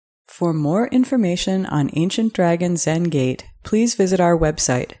For more information on Ancient Dragon Zen Gate, please visit our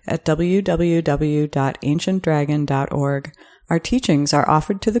website at www.ancientdragon.org. Our teachings are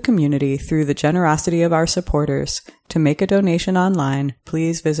offered to the community through the generosity of our supporters. To make a donation online,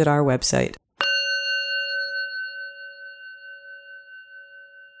 please visit our website.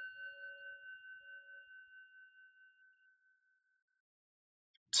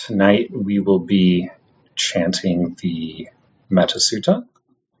 Tonight we will be chanting the Metta Sutta,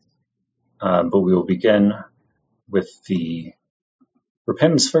 but we will begin with the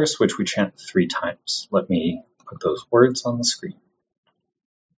repentance verse, which we chant 3 times. Let me put those words on the screen.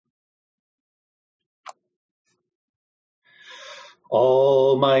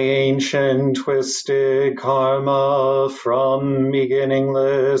 All my ancient twisted karma from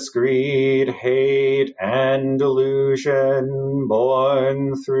beginningless greed, hate, and delusion,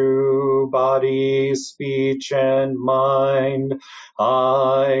 born through body, speech, and mind,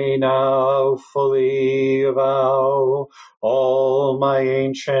 I now fully avow. All my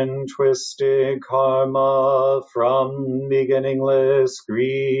ancient twisted karma from beginningless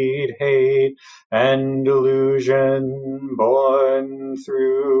greed, hate, and delusion, born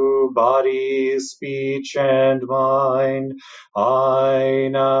through body, speech, and mind, I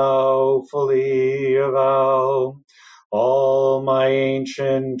now fully avow. All my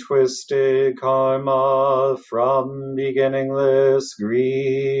ancient twisted karma from beginningless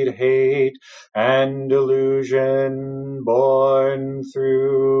greed, hate, and delusion, born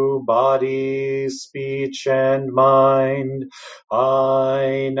through body, speech, and mind,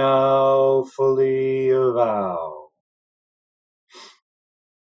 I now fully avow.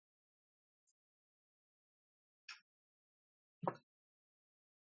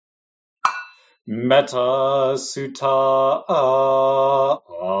 Metta Sutta.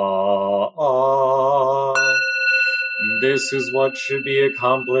 This is what should be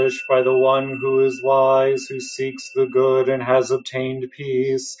accomplished by the one who is wise, who seeks the good and has obtained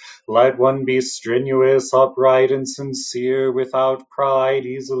peace. Let one be strenuous, upright, and sincere, without pride,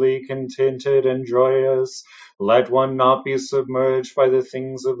 easily contented and joyous. Let one not be submerged by the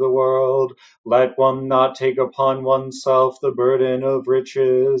things of the world. Let one not take upon oneself the burden of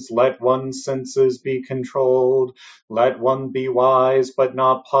riches. Let one's senses be controlled. Let one be wise, but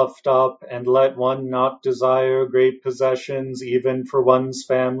not puffed up, and let one not desire great possessions, even for one's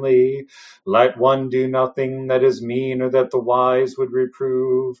family. Let one do nothing that is mean or that the wise would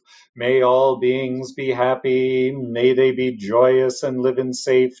reprove. May all beings be happy. May they be joyous and live in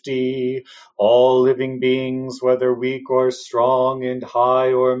safety. All living beings, whether weak or strong, in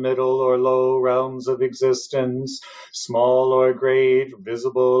high or middle or low realms of existence, small or great,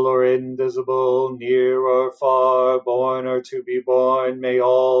 visible or invisible, near or far, born or to be born, may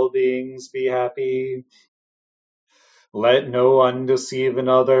all beings be happy. Let no one deceive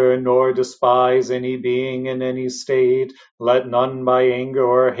another, nor despise any being in any state. Let none by anger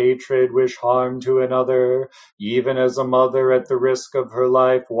or hatred wish harm to another. Even as a mother at the risk of her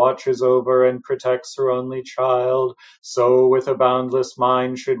life watches over and protects her only child, so with a boundless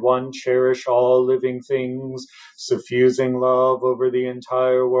mind should one cherish all living things, suffusing love over the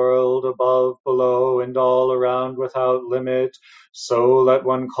entire world, above, below, and all around without limit. So let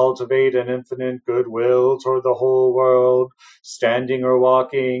one cultivate an infinite goodwill toward the whole world, standing or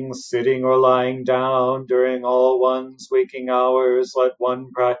walking, sitting or lying down, during all one's waking hours. Let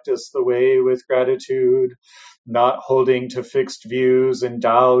one practice the way with gratitude, not holding to fixed views,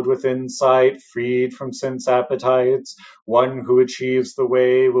 endowed with insight, freed from sense appetites. One who achieves the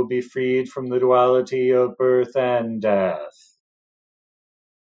way will be freed from the duality of birth and death.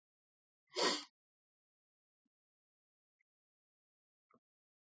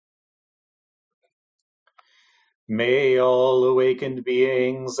 May all awakened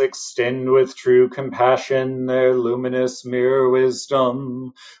beings extend with true compassion their luminous mirror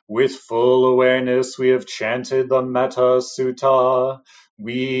wisdom. With full awareness we have chanted the Metta Sutta.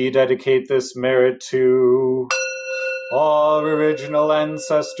 We dedicate this merit to our original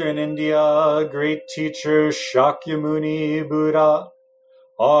ancestor in India, great teacher Shakyamuni Buddha.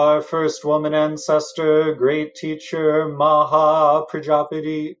 Our first woman ancestor, great teacher Maha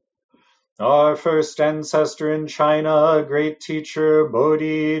Prajapati. Our first ancestor in China, great teacher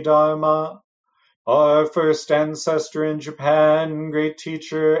Bodhi-Dharma. Our first ancestor in Japan, great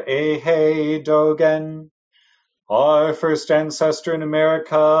teacher Eihei Dogen. Our first ancestor in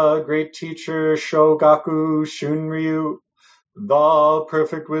America, great teacher Shogaku Shunryu. The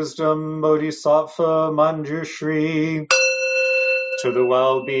perfect wisdom Bodhisattva Manjushri. To the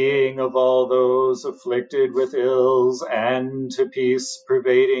well-being of all those afflicted with ills, and to peace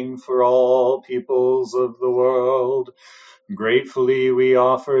pervading for all peoples of the world. Gratefully we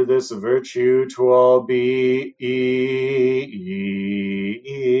offer this virtue to all beings.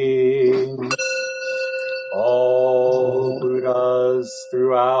 All Buddhas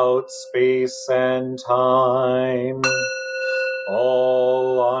throughout space and time.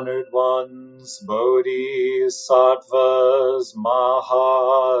 All honored ones, bodhisattvas,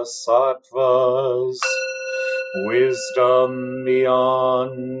 mahasattvas, wisdom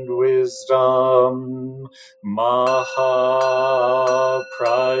beyond wisdom, mahaprajna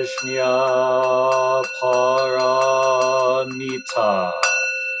paramita.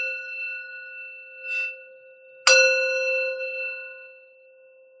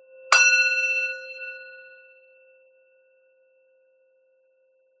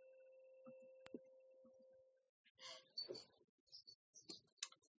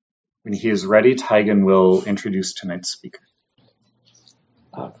 When he is ready, Taigen will introduce tonight's speaker.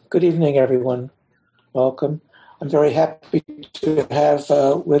 Good evening, everyone. Welcome. I'm very happy to have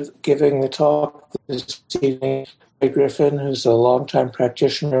with giving the talk this evening Griffin, who's a longtime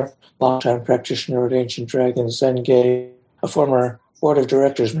practitioner at Ancient Dragons Zen-Gei, a former board of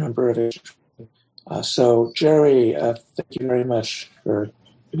directors member of Ancient Dragons. So, Gerrie, thank you very much for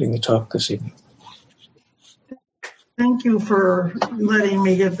giving the talk this evening. Thank you for letting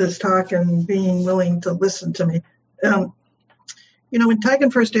me give this talk and being willing to listen to me. When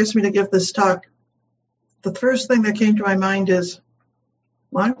Taigen first asked me to give this talk, the first thing that came to my mind is,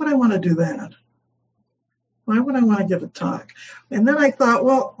 why would I want to do that? Why would I want to give a talk? And then I thought,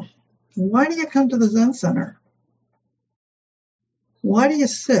 well, why do you come to the Zen Center? Why do you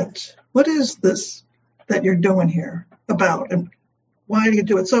sit? What is this that you're doing here about? And why do you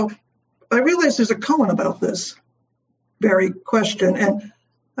do it? So I realized there's a koan about this very question. And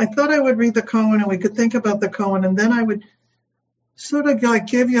I thought I would read the koan and we could think about the koan, and then I would sort of like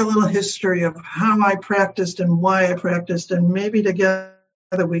give you a little history of how I practiced and why I practiced, and maybe together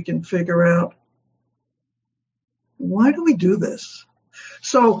we can figure out, why do we do this?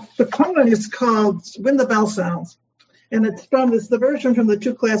 So the koan is called When the Bell Sounds, and it's the version from the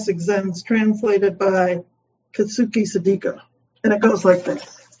Two Classic Zens translated by Katsuki Sadika. And it goes like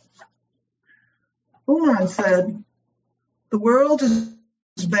this. Uman said, "The world is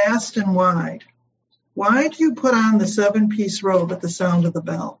vast and wide. Why do you put on the 7-piece robe at the sound of the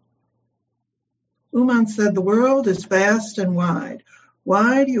bell?" Uman said, "The world is vast and wide.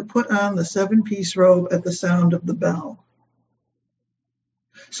 Why do you put on the 7-piece robe at the sound of the bell?"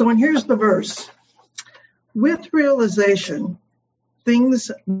 So, and here's the verse. With realization,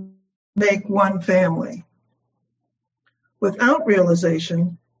 things make one family. Without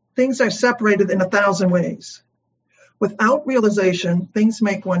realization, things are separated in 1,000 ways. Without realization, things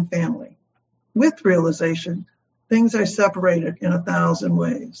make one family. With realization, things are separated in 1,000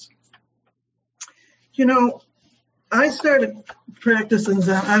 ways. I started practicing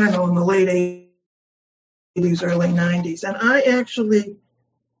Zen, in the late 80s, early 90s, and I actually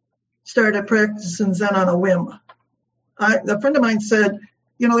started practicing Zen on a whim. A friend of mine said,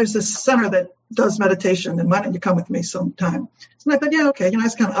 there's this center that does meditation, and why don't you come with me sometime? And I thought, yeah, okay, I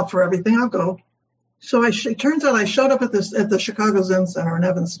was kind of up for everything, I'll go. So it turns out I showed up at the Chicago Zen Center in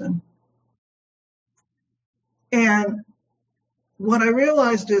Evanston. And what I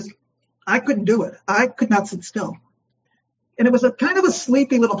realized is I couldn't do it. I could not sit still. And it was a kind of a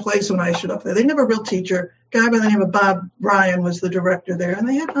sleepy little place when I showed up there. They didn't have a real teacher. A guy by the name of Bob Ryan was the director there. And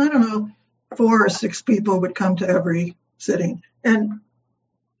they had, 4 or 6 people would come to every sitting. And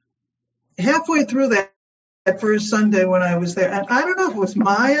halfway through that first Sunday when I was there, and I don't know if it was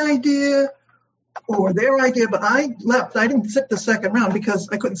my idea or their idea, but I left. I didn't sit the second round because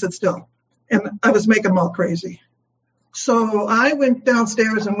I couldn't sit still. And I was making them all crazy. So I went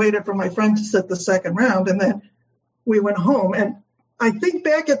downstairs and waited for my friend to sit the second round, and then we went home. And I think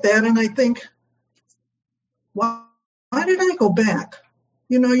back at that, and I think, why did I go back?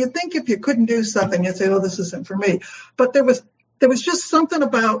 You think if you couldn't do something, you'd say, oh, this isn't for me. But there was just something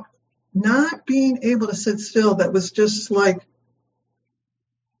about not being able to sit still that was just like,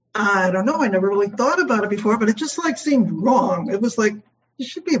 I don't know, I never really thought about it before, but it just seemed wrong. It was like, you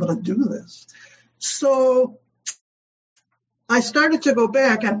should be able to do this. So I started to go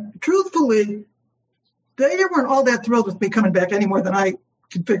back, and truthfully, they weren't all that thrilled with me coming back any more than I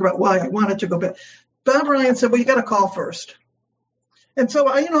could figure out why I wanted to go back. Bob Ryan said, well, you got to call first. And so,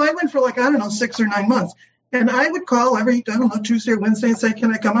 I went for 6 or 9 months. And I would call every, Tuesday or Wednesday and say,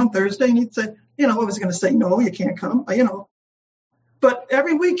 can I come on Thursday? And he'd say, I was going to say, no, you can't come, But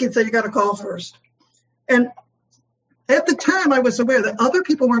every week he'd say, you got to call first. And at the time, I was aware that other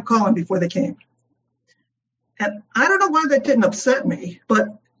people weren't calling before they came. And I don't know why that didn't upset me, but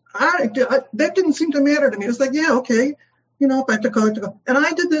that didn't seem to matter to me. It was like, yeah, okay, practical. And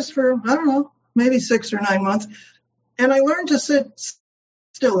I did this for, I don't know, maybe 6 or 9 months. And I learned to sit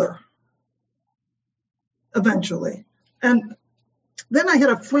stiller eventually. And then I had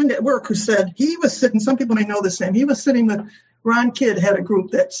a friend at work who said he was sitting, some people may know this name, he was sitting with Ron Kidd, had a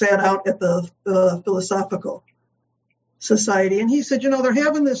group that sat out at the Philosophical Society. And he said, they're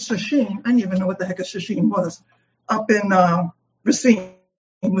having this sesshin. I didn't even know what the heck a sesshin was, up in Racine,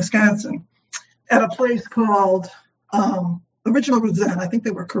 Wisconsin, at a place called Original Root Zen. I think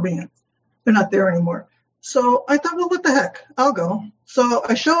they were Korean. They're not there anymore. So I thought, well, what the heck? I'll go. So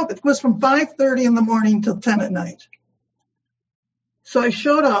I show up. It was from 5:30 in the morning till 10 at night. So I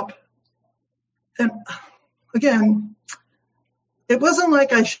showed up. And again, it wasn't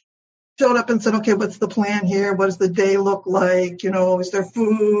like I showed up and said, okay, what's the plan here? What does the day look like? Is there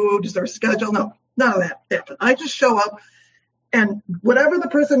food? Is there a schedule? No, none of that happened. I just show up, and whatever the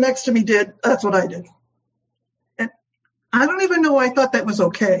person next to me did, that's what I did. And I don't even know why I thought that was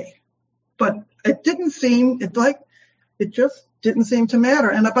okay, but it just didn't seem to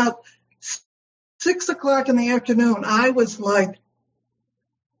matter. And about 6 o'clock in the afternoon, I was like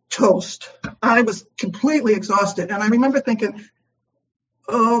toast. I was completely exhausted. And I remember thinking,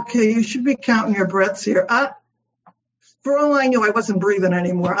 okay, you should be counting your breaths here. For all I knew, I wasn't breathing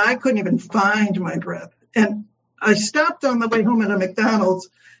anymore. I couldn't even find my breath. And I stopped on the way home at a McDonald's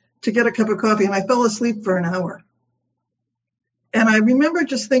to get a cup of coffee, and I fell asleep for an hour. And I remember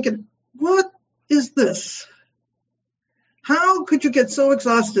just thinking, what is this? How could you get so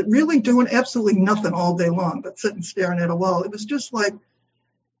exhausted, really doing absolutely nothing all day long but sitting staring at a wall? It was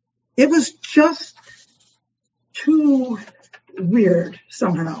just too weird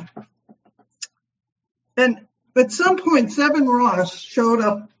somehow. And at some point, Seven Ross showed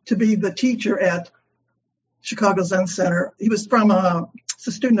up to be the teacher at Chicago Zen Center. He was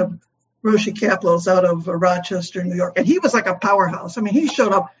a student of Roshi Kapleau's out of Rochester, New York. And he was like a powerhouse. I mean, he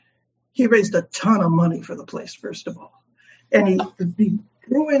showed up. He raised a ton of money for the place, first of all. And he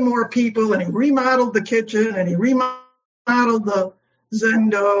drew in more people, and he remodeled the kitchen, and he remodeled the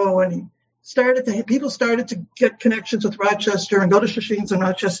Zendo, and people started to get connections with Rochester and go to sesshins in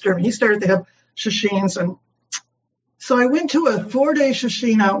Rochester, and he started to have sesshins. And so I went to a 4-day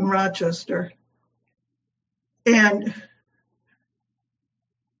sesshin out in Rochester, and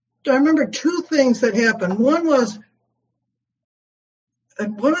I remember 2 things that happened. One was, at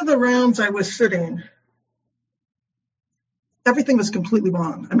one of the rounds I was sitting, everything was completely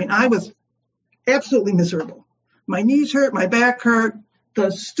wrong. I mean, I was absolutely miserable. My knees hurt, my back hurt.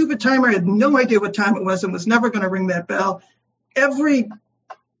 The stupid timer had no idea what time it was and was never going to ring that bell. Every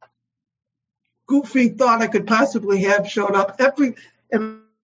goofy thought I could possibly have showed up. And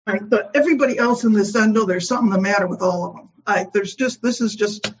I thought, everybody else in this Zendo, there's something the matter with all of them.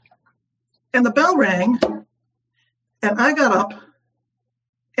 And the bell rang, and I got up,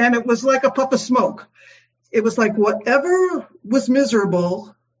 and it was like a puff of smoke. It was like whatever was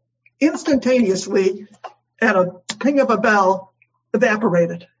miserable instantaneously at a ping of a bell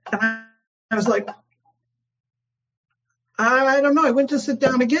evaporated. And I was like, I don't know. I went to sit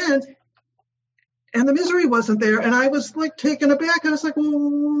down again, and the misery wasn't there. And I was like taken aback. I was like,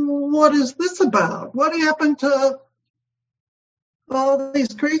 well, what is this about? What happened to all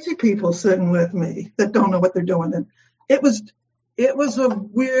these crazy people sitting with me that don't know what they're doing? And it was a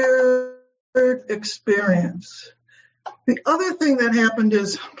weird experience. The other thing that happened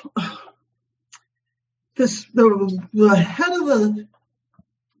is the head of the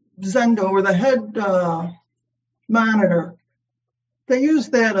Zendo, or the head monitor, they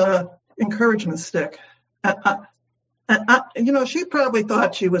used that encouragement stick. She probably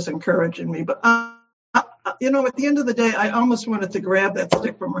thought she was encouraging me, but at the end of the day, I almost wanted to grab that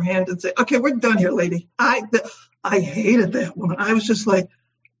stick from her hand and say, okay, we're done here, lady. I hated that woman. I was just like,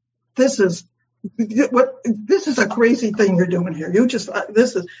 this is a crazy thing you're doing here.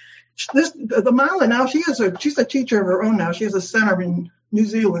 The Mala now, she's a teacher of her own now. She has a center in New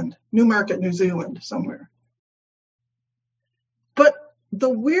Zealand, Newmarket, New Zealand, somewhere. But the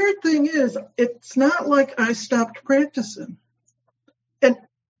weird thing is, it's not like I stopped practicing. And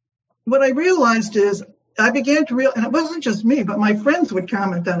what I realized is, I began to realize, and it wasn't just me, but my friends would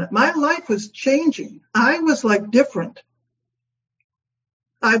comment on it. My life was changing. I was like different.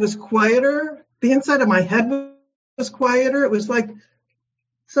 I was quieter. The inside of my head was quieter. It was like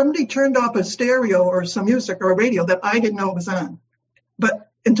somebody turned off a stereo or some music or a radio that I didn't know was on, but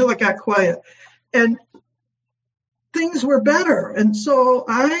until it got quiet. And things were better. And so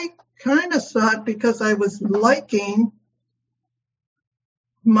I kind of thought, because I was liking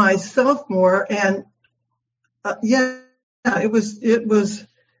myself more, and it was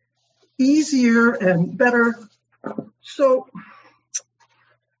easier and better So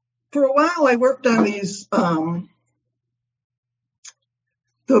for a while, I worked on these, the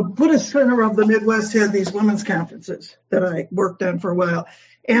Buddhist Center of the Midwest had these women's conferences that I worked on for a while.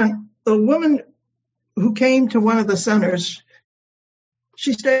 And the woman who came to one of the centers,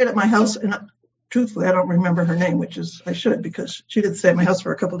 she stayed at my house, and truthfully, I don't remember her name, which is, I should, because she did stay at my house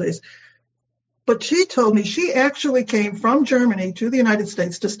for a couple of days. But she told me she actually came from Germany to the United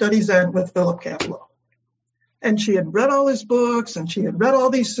States to study Zen with Philip Kapleau. And she had read all his books, and she had read all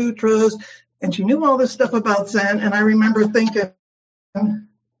these sutras, and she knew all this stuff about Zen. And I remember thinking,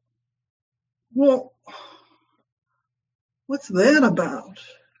 well, what's that about?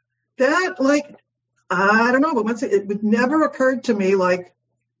 That, like, I don't know, but once it never occurred to me, like,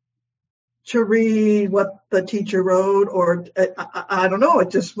 to read what the teacher wrote, or I don't know,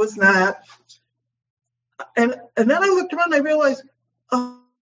 it just was not. And then I looked around and I realized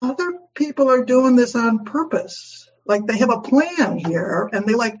other people are doing this on purpose. Like, they have a plan here, and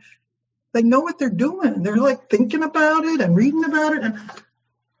they know what they're doing. They're like thinking about it and reading about it. And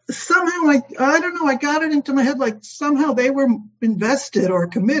somehow, I don't know, I got it into my head, like somehow they were invested or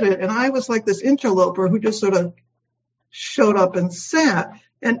committed. And I was like this interloper who just sort of showed up and sat.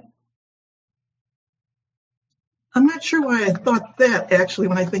 And I'm not sure why I thought that, actually,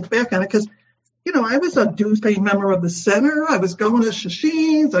 when I think back on it, because, you know, I was a dues-paying member of the center. I was going to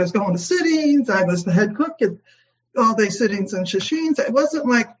sashins. I was going to sittings. I was the head cook at all-day sittings and sashins. It wasn't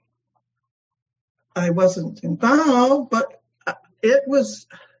like I wasn't involved, but it was,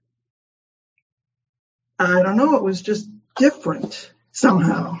 I don't know, it was just different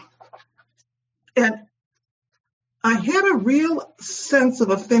somehow. And I had a real sense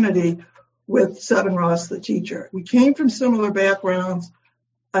of affinity with Seven Ross, the teacher. We came from similar backgrounds.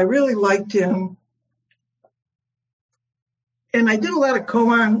 I really liked him. And I did a lot of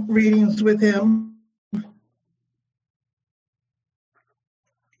koan readings with him.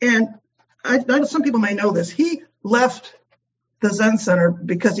 And I know some people may know this. He left the Zen Center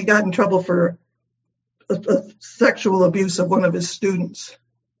because he got in trouble for a sexual abuse of one of his students.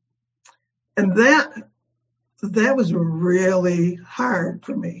 And that was really hard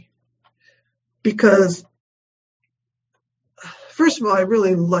for me. Because, first of all, I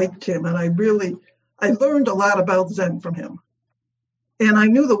really liked him, and I learned a lot about Zen from him. And I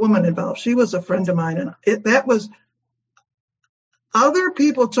knew the woman involved. She was a friend of mine, and that was, other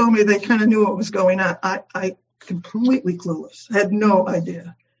people told me they kind of knew what was going on. I completely clueless, had no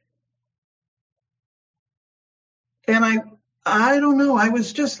idea. And I don't know, I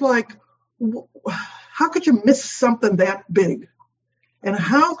was just like, how could you miss something that big? And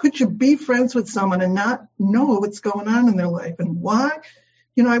how could you be friends with someone and not know what's going on in their life and why?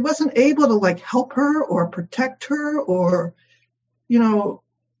 You know, I wasn't able to like help her or protect her or, you know,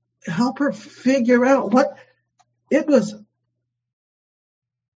 help her figure out what it was.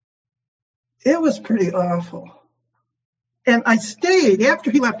 It was pretty awful. And I stayed.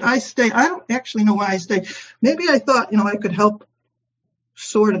 After he left, I stayed. I don't actually know why I stayed. Maybe I thought, you know, I could help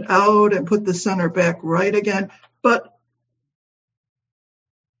sort it out and put the center back right again. But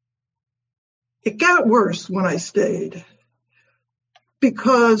it got worse when I stayed,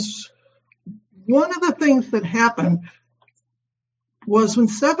 because one of the things that happened was when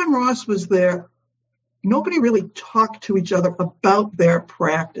Seven Ross was there, nobody really talked to each other about their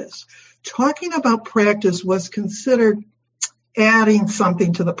practice. Talking about practice was considered adding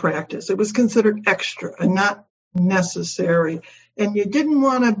something to the practice. It was considered extra and not necessary. And you didn't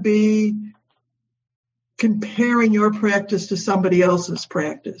want to be comparing your practice to somebody else's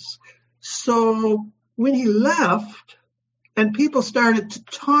practice. So when he left and people started to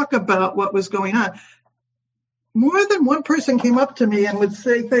talk about what was going on, more than one person came up to me and would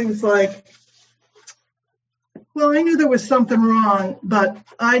say things like, well, I knew there was something wrong, but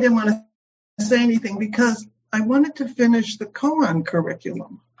I didn't want to say anything because I wanted to finish the koan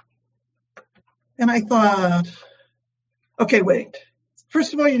curriculum. And I thought, okay, wait.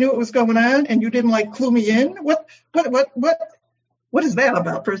 First of all, you knew what was going on and you didn't like clue me in? What is that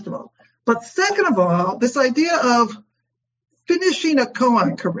about, first of all? But second of all, this idea of finishing a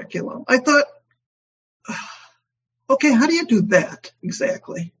koan curriculum, I thought, okay, how do you do that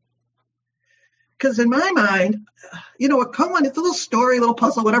exactly? Because in my mind, you know, a koan, it's a little story, a little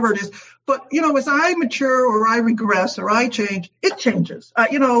puzzle, whatever it is. But, you know, as I mature or I regress or I change, it changes.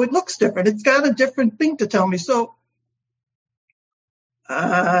 You know, it looks different. It's got a different thing to tell me. So,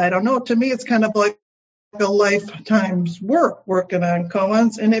 I don't know. To me, it's kind of like a lifetime's work working on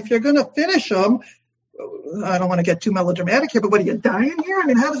koans. And if you're going to finish them, I don't want to get too melodramatic here, but what, are you dying here? I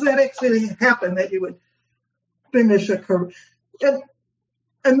mean, how does that actually happen that you would finish a curriculum?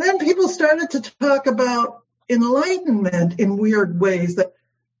 And then people started to talk about enlightenment in weird ways. That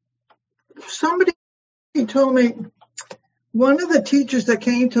somebody told me, one of the teachers that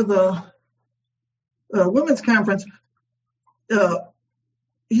came to the women's conference,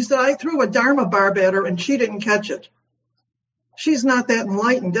 he said, I threw a Dharma barb at her and she didn't catch it. She's not that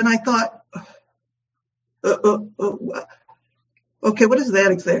enlightened. And I thought, okay, what does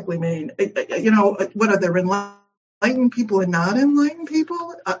that exactly mean? What are there, enlightened people and not enlightened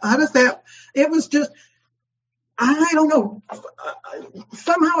people? How does that, it was just, I don't know.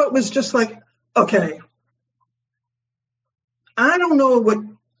 Somehow it was just like, okay, I don't know what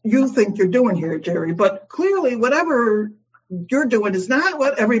you think you're doing here, Gerrie, but clearly whatever you're doing is not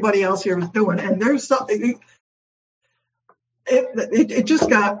what everybody else here is doing. And there's something, it just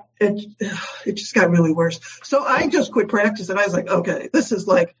got really worse. So I just quit practicing. I was like, okay, this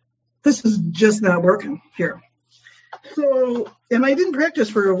is just not working here. So, and I didn't practice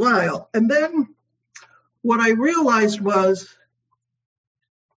for a while. And then what I realized was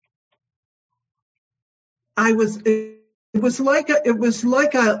it was like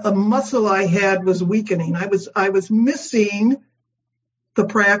a muscle I had was weakening. I was missing the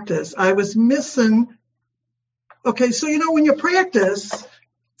practice. I was missing. Okay, so when you practice,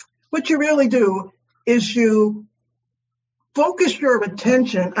 what you really do is you focus your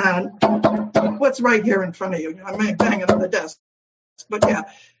attention on what's right here in front of you. I'm banging on the desk, but yeah,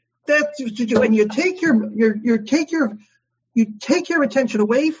 that's what you do. And you take your attention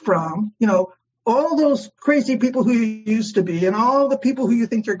away from all those crazy people who you used to be, and all the people who you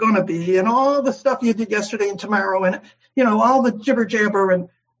think you're going to be, and all the stuff you did yesterday and tomorrow, and all the jibber jabber, and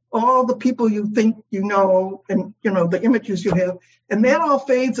all the people you think and the images you have, and that all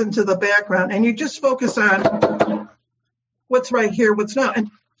fades into the background, and you just focus on what's right here, what's not. And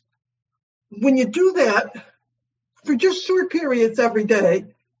when you do that for just short periods every day,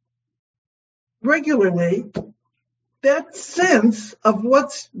 regularly, that sense of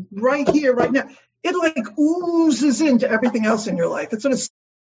what's right here, right now, it like oozes into everything else in your life. It sort of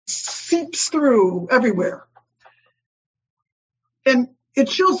seeps through everywhere. And it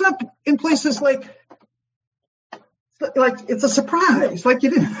shows up in places like it's a surprise. Like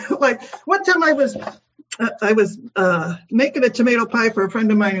you didn't, like one time I was making a tomato pie for a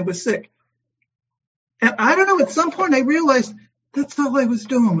friend of mine who was sick. And I don't know, at some point I realized that's all I was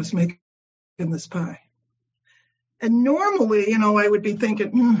doing was making this pie. And normally, I would be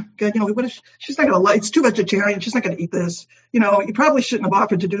thinking, God, what if she's not going to like, it's too vegetarian. She's not going to eat this. You probably shouldn't have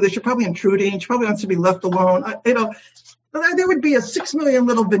offered to do this. You're probably intruding. She probably wants to be left alone. There would be 6 million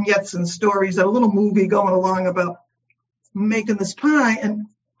little vignettes and stories, a little movie going along about making this pie. And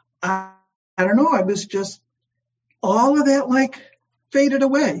I don't know, I was just, all of that faded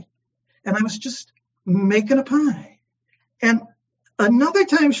away. And I was just making a pie. And another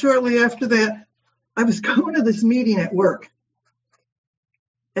time shortly after that, I was going to this meeting at work.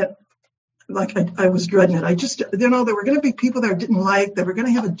 And I was dreading it. I just, there were going to be people that I didn't like. They were going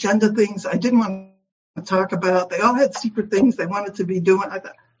to have agenda things I didn't want to talk about. They all had secret things they wanted to be doing.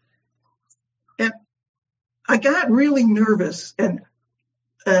 And I got really nervous and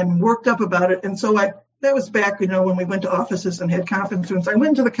worked up about it. And so that was back, when we went to offices and had conference rooms. I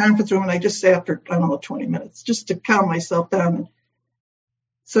went to the conference room and I just sat for, 20 minutes just to calm myself down and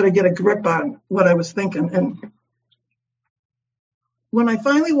sort of get a grip on what I was thinking. And when I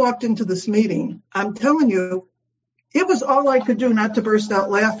finally walked into this meeting, I'm telling you, it was all I could do not to burst out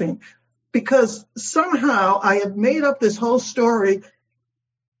laughing, because somehow I had made up this whole story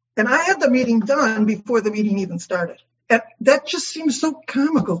and I had the meeting done before the meeting even started. And that just seems so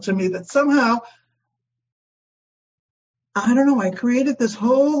comical to me that somehow, I don't know, I created this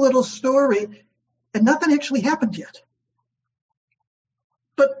whole little story and nothing actually happened yet.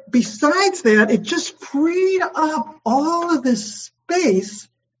 But besides that, it just freed up all of this space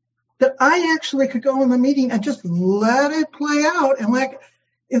that I actually could go in the meeting and just let it play out. And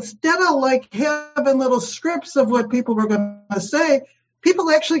instead of having little scripts of what people were going to say, people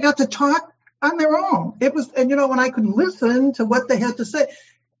actually got to talk on their own. It was, and when I could listen to what they had to say.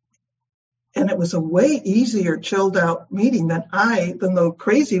 And it was a way easier, chilled out meeting than the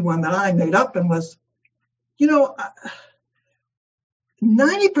crazy one that I made up and was,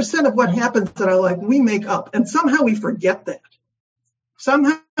 90% of what happens in our life, we make up, and somehow we forget that.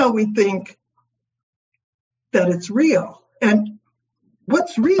 Somehow we think that it's real. And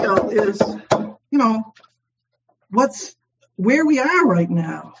what's real is, what's where we are right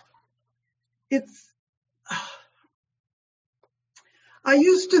now. I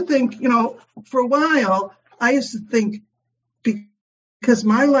used to think, for a while, I used to think because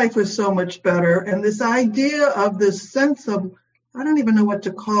my life was so much better, and this idea of this sense of I don't even know what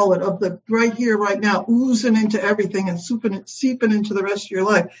to call it, of the right here, right now, oozing into everything and seeping into the rest of your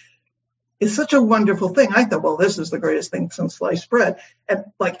life. It's such a wonderful thing. I thought, well, this is the greatest thing since sliced bread. And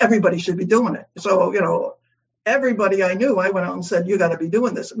like everybody should be doing it. So, everybody I knew, I went out and said, you got to be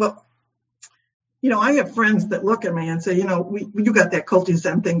doing this. Well, I have friends that look at me and say, you got that culty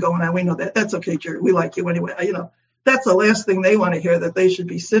Zen thing going on. We know that. That's okay, Gerrie. We like you anyway. That's the last thing they want to hear, that they should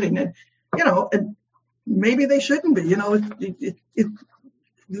be sitting in, and maybe they shouldn't be,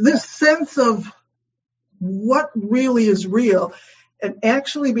 this sense of what really is real and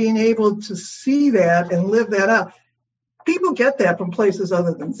actually being able to see that and live that out. People get that from places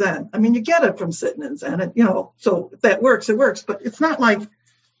other than Zen. I mean, you get it from sitting in Zen, and, so if that works, it works, but it's not like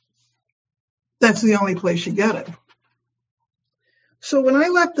that's the only place you get it. So when I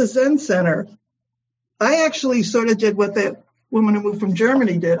left the Zen Center, I actually sort of did what that woman who moved from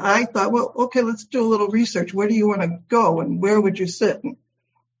Germany did. I thought, well, okay, let's do a little research. Where do you want to go and where would you sit? And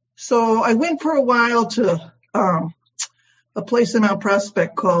so I went for a while to a place in Mount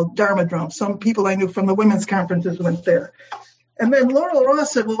Prospect called Dharma. Some people I knew from the women's conferences went there. And then Laurel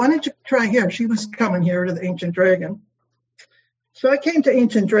Ross said, well, why don't you try here? She was coming here to the Ancient Dragon. So I came to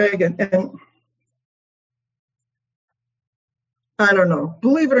Ancient Dragon, and I don't know,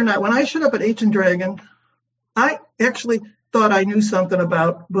 believe it or not, when I showed up at Ancient Dragon, I actually thought I knew something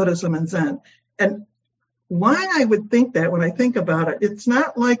about Buddhism and Zen. And why I would think that, when I think about it, it's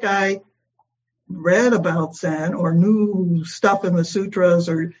not like I read about Zen or knew stuff in the sutras,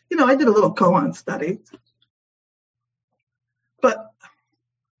 or, I did a little koan study. But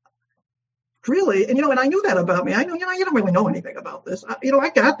really, and I knew that about me. I know, you don't really know anything about this. I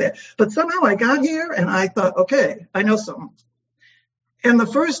got that. But somehow I got here and I thought, okay, I know something. And the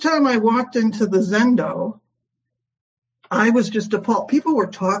first time I walked into the Zendo, I was just appalled. People were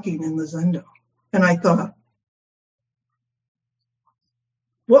talking in the Zendo. And I thought,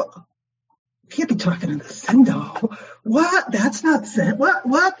 well, you can't be talking in the Zendo. What? That's not Zen.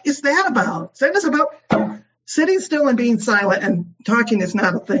 What is that about? Zen is about sitting still and being silent, and talking is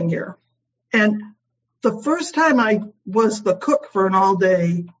not a thing here. And the first time I was the cook for an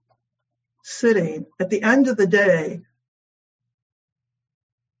all-day sitting, at the end of the day,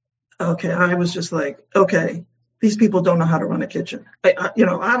 okay, I was just like, okay, these people don't know how to run a kitchen. I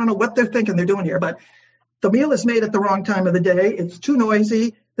don't know what they're thinking they're doing here, but the meal is made at the wrong time of the day. It's too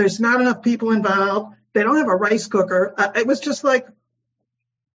noisy. There's not enough people involved. They don't have a rice cooker. It was just like,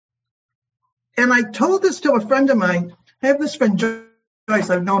 and I told this to a friend of mine. I have this friend, Joyce.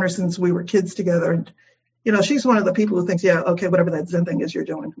 I've known her since we were kids together. And, she's one of the people who thinks, yeah, okay, whatever that Zen thing is you're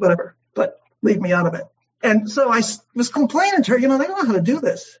doing, whatever, but leave me out of it. And so I was complaining to her, they don't know how to do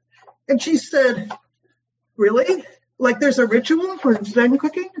this. And she said, really? Like there's a ritual for Zen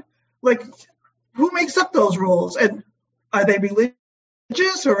cooking? Like who makes up those rules? And are they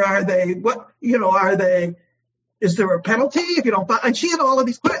religious, or are they, what, is there a penalty if you don't buy? And she had all of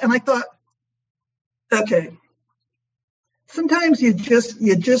these questions. And I thought, okay, sometimes you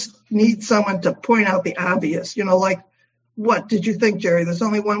just need someone to point out the obvious, like, what did you think, Gerrie? There's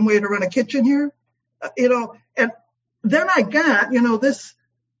only one way to run a kitchen here? And then I got, this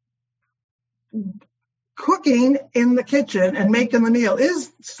cooking in the kitchen and making the meal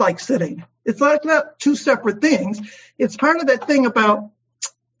is like sitting. It's like not two separate things. It's part of that thing about,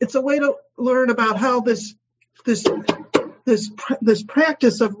 it's a way to learn about how this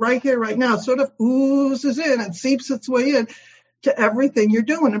practice of right here, right now sort of oozes in and seeps its way in to everything you're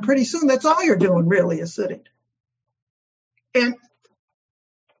doing. And pretty soon that's all you're doing really is sitting. And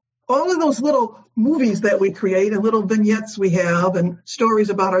all of those little movies that we create and little vignettes we have and stories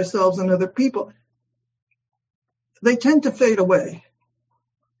about ourselves and other people, they tend to fade away.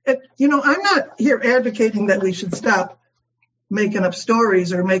 And, I'm not here advocating that we should stop making up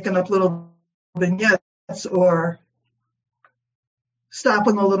stories or making up little vignettes or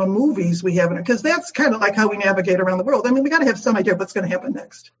stopping the little movies we have, because that's kind of like how we navigate around the world. I mean, we got to have some idea of what's going to happen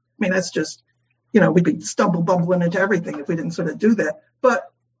next. I mean, that's just, we'd be bumbling into everything if we didn't sort of do that.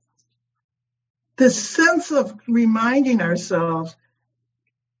 But this sense of reminding ourselves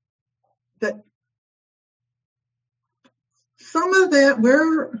that some of that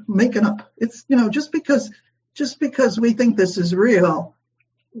we're making up. It's, just because we think this is real,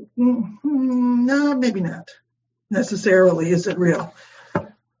 no, maybe not necessarily is it real.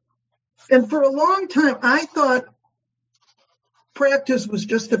 And for a long time, I thought practice was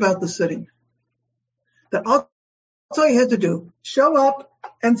just about the sitting. That all you had to do, show up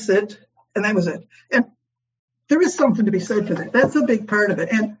and sit, and that was it. And there is something to be said for that. That's a big part of it.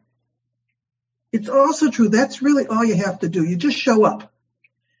 And it's also true, that's really all you have to do. You just show up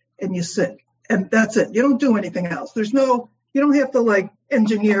and you sit, and that's it. You don't do anything else. There's no You don't have to like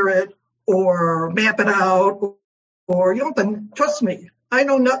engineer it or map it out, or you don't have to, trust me, I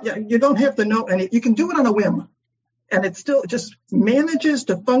know not, you don't have to know any, you can do it on a whim, and it still just manages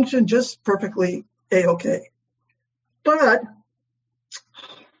to function just perfectly A-okay. But,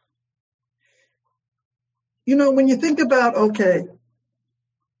 you know, when you think about, okay,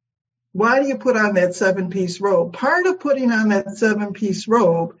 why do you put on that 7-piece robe? Part of putting on that 7-piece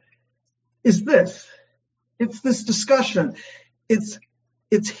robe is this. It's this discussion.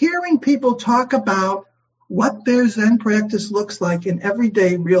 It's hearing people talk about what their Zen practice looks like in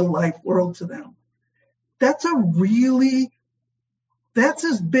everyday real life world to them. That's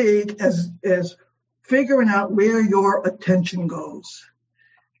as big as figuring out where your attention goes.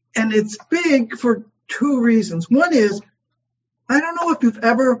 And it's big for 2 reasons. One is, I don't know if you've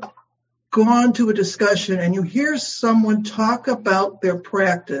ever gone to a discussion and you hear someone talk about their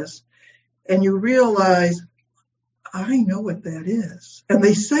practice and you realize, I know what that is. And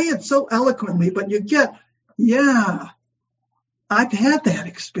they say it so eloquently, but you get, yeah, I've had that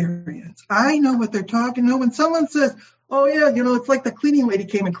experience. I know what they're talking about. When someone says, oh yeah, you know, it's like the cleaning lady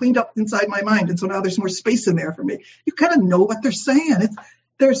came and cleaned up inside my mind, and so now there's more space in there for me. You kind of know what they're saying.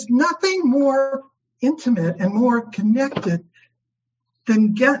 There's nothing more intimate and more connected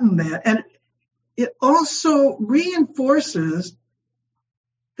than getting that. And it also reinforces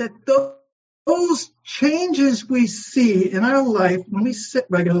that those changes we see in our life when we sit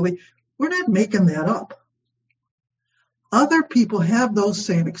regularly, we're not making that up. Other people have those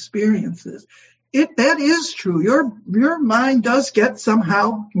same experiences. That is true. Your mind does get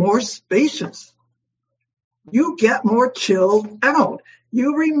somehow more spacious. You get more chilled out.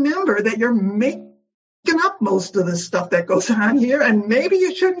 You remember that you're making up most of the stuff that goes on here, and maybe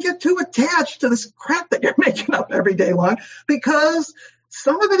you shouldn't get too attached to this crap that you're making up every day long, because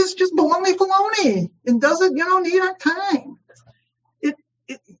some of it is just baloney. It doesn't, need our time.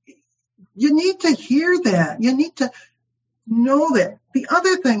 You need to hear that. You need to know that. The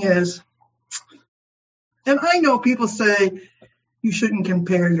other thing is, and I know people say you shouldn't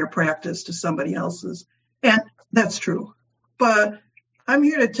compare your practice to somebody else's, and that's true. But I'm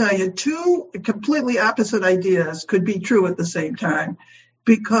here to tell you 2 completely opposite ideas could be true at the same time,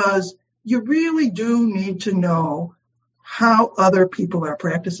 because you really do need to know how other people are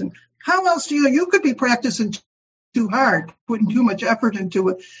practicing. How else do you could be practicing too hard, putting too much effort into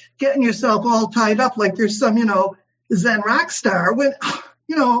it, getting yourself all tied up like you're some, Zen rock star. When,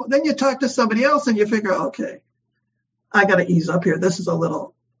 then you talk to somebody else and you figure, okay, I got to ease up here. This is a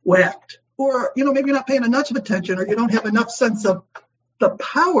little whacked. Or, maybe you're not paying enough attention, or you don't have enough sense of the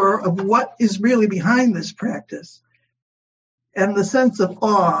power of what is really behind this practice. And the sense of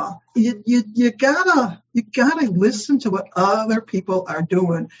awe. You gotta listen to what other people are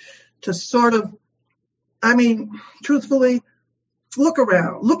doing to sort of, truthfully, look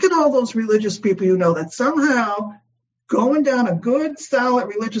around. Look at all those religious people that somehow going down a good, solid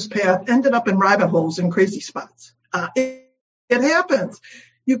religious path ended up in rabbit holes and crazy spots. It happens.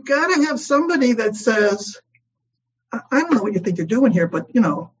 You've got to have somebody that says, I don't know what you think you're doing here, but,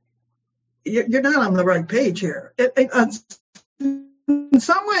 you're not on the right page here. In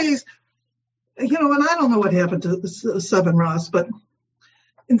some ways, and I don't know what happened to Seven Ross, but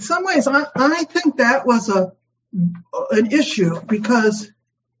in some ways, I think that was an issue, because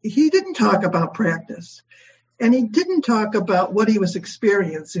he didn't talk about practice, and he didn't talk about what he was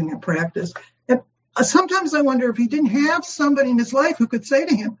experiencing in practice. And sometimes I wonder if he didn't have somebody in his life who could say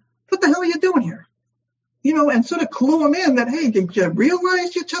to him, what the hell are you doing here? And sort of clue him in that, hey, did you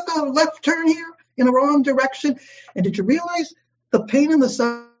realize you took a left turn here in the wrong direction? And did you realize the pain and the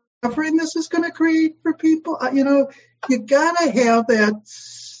suffering this is going to create for people? You got to have that.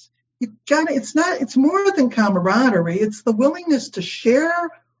 It's more than camaraderie. It's the willingness to share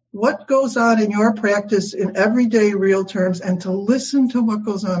what goes on in your practice in everyday real terms, and to listen to what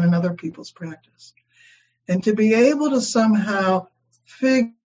goes on in other people's practice, and to be able to somehow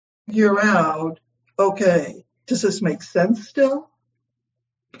figure out, okay, does this make sense still?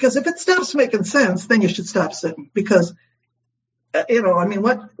 Because if it stops making sense, then you should stop sitting, because,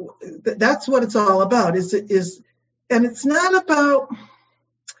 that's what it's all about and it's not about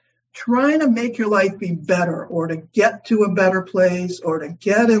trying to make your life be better, or to get to a better place, or to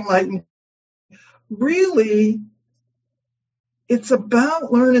get enlightened. Really, it's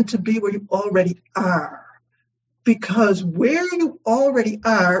about learning to be where you already are, because where you already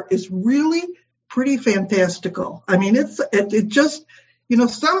are is really pretty fantastical. It just,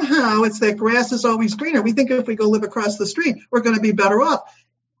 somehow it's that grass is always greener. We think if we go live across the street, we're going to be better off.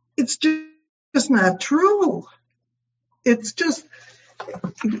 It's just not true. It's just,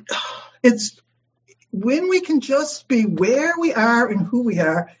 when we can just be where we are and who we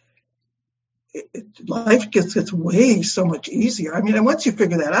are, life gets way so much easier. I mean, and once you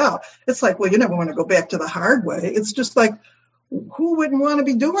figure that out, it's like, well, you never want to go back to the hard way. It's just like, who wouldn't want to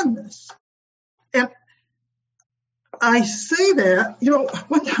be doing this? And I say that,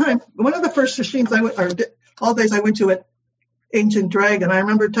 one time, one of the first sessions all days I went to at Ancient Dragon, I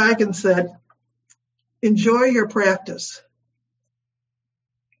remember Taigen said, enjoy your practice.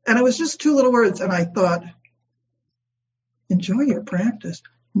 And it was just two little words. And I thought, enjoy your practice.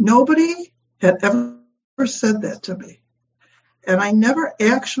 Nobody had ever said that to me. And I never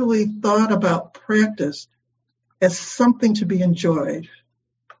actually thought about practice as something to be enjoyed.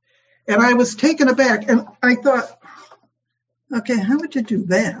 And I was taken aback, and I thought, okay, how would you do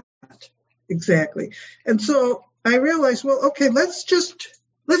that exactly? And so I realized, well, okay, let's just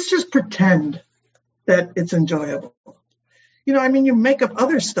pretend that it's enjoyable. You make up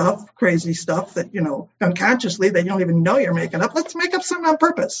other stuff, crazy stuff that, unconsciously that you don't even know you're making up. Let's make up something on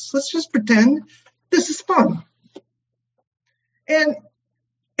purpose. Let's just pretend this is fun. And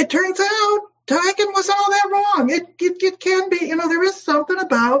it turns out Taigen wasn't all that wrong. It can be, there is something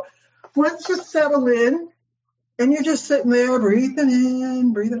about once you settle in and you're just sitting there breathing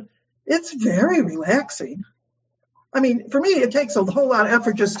in, breathing. It's very relaxing. I mean, for me, it takes a whole lot of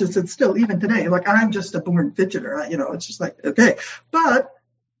effort just to sit still, even today. Like, I'm just a born fidgeter, it's just like, okay. But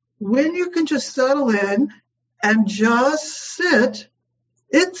when you can just settle in and just sit,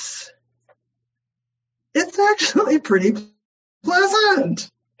 it's actually pretty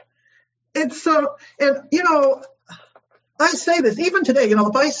pleasant. It's so, and, I say this, even today,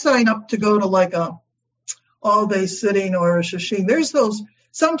 if I sign up to go to like a all-day sitting or a sesshin, there's those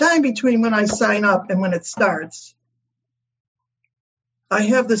sometime between when I sign up and when it starts, I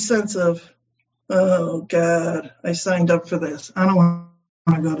have the sense of, oh, God, I signed up for this. I don't want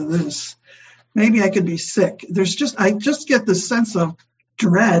to go to this. Maybe I could be sick. I just get this sense of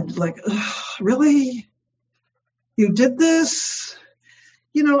dread, like, really? You did this?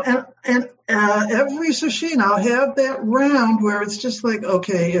 And every sesshin, I'll have that round where it's just like,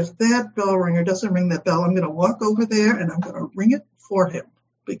 okay, if that bell ringer doesn't ring that bell, I'm going to walk over there and I'm going to ring it for him,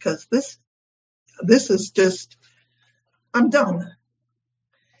 because this is just, I'm done.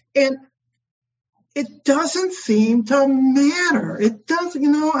 And it doesn't seem to matter. It does,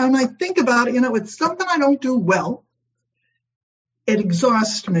 and I think about it, it's something I don't do well. It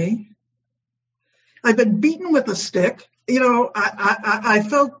exhausts me. I've been beaten with a stick. I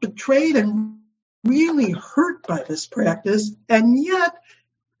felt betrayed and really hurt by this practice. And yet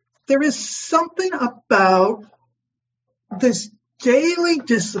there is something about this daily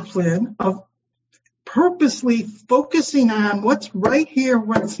discipline of purposely focusing on what's right here,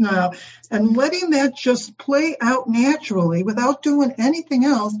 what's now, and letting that just play out naturally without doing anything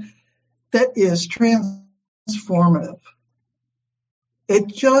else that is transformative. It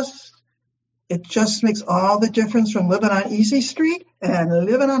just makes all the difference from living on easy street and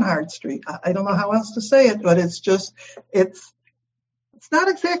living on hard street. I don't know how else to say it, but it's not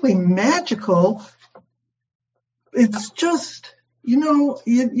exactly magical. It's just, people,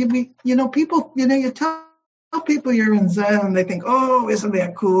 you tell people you're in Zen and they think, oh, isn't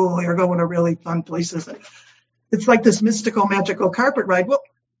that cool? You're going to really fun places. It's like this mystical, magical carpet ride. Well,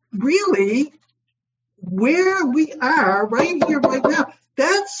 really, where we are right here, right now,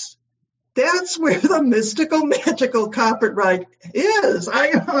 that's where the mystical, magical carpet ride is.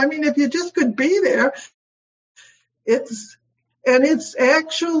 I mean, if you just could be there, it's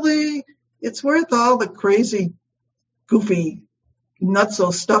worth all the crazy, goofy,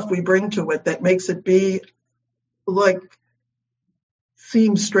 nutso stuff we bring to it that makes it be like,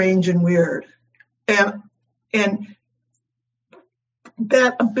 seem strange and weird. And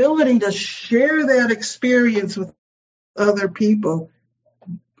that ability to share that experience with other people,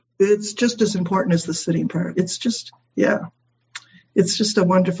 it's just as important as the sitting part. It's just a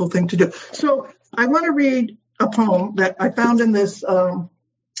wonderful thing to do. So I want to read a poem that I found in this, I've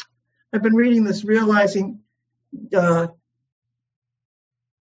been reading this Realizing Genjo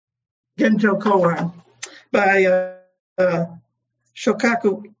Koan by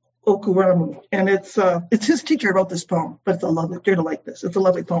Shokaku Okuramu. And it's his teacher wrote this poem, but it's a lovely, you're going to like this. It's a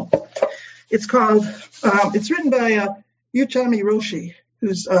lovely poem. It's called, it's written by Uchami Roshi,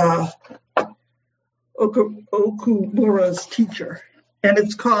 who's Okumura's teacher. And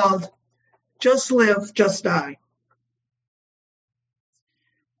it's called Just Live, Just Die.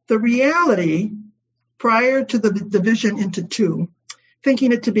 The reality prior to the division into two,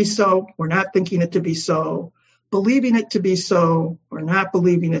 thinking it to be so or not thinking it to be so, believing it to be so or not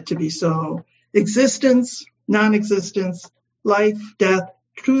believing it to be so, existence, non-existence, life, death,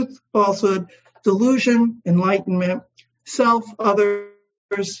 truth, falsehood, delusion, enlightenment, self,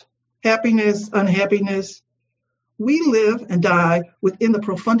 others, happiness, unhappiness. We live and die within the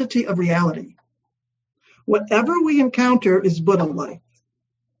profundity of reality. Whatever we encounter is Buddha life.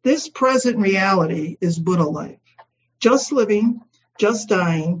 This present reality is Buddha life. Just living, just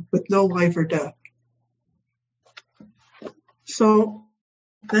dying, with no life or death. So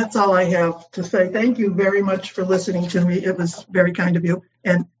that's all I have to say. Thank you very much for listening to me. It was very kind of you.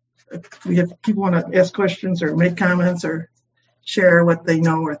 And if we have people want to ask questions or make comments or share what they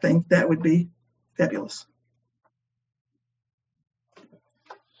know or think, that would be fabulous.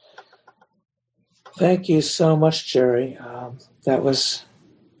 Thank you so much, Gerrie. That was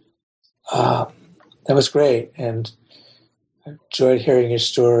great, and I enjoyed hearing your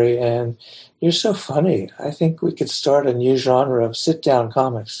story. And you're so funny. I think we could start a new genre of sit-down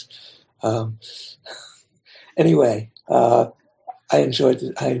comics. Anyway, I enjoyed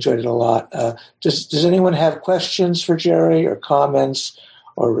it a lot. Does anyone have questions for Gerrie, or comments,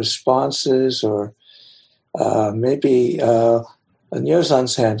 or responses, or maybe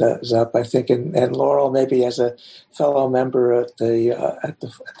Nyozan's hand is up, I think, and Laurel, maybe as a fellow member at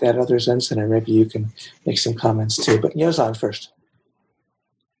that other Zen Center, maybe you can make some comments too. But Nyozan first.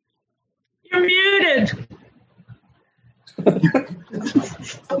 You're muted.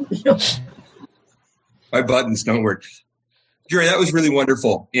 My buttons don't work. Gerrie, that was really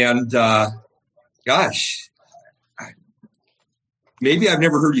wonderful. And gosh, maybe I've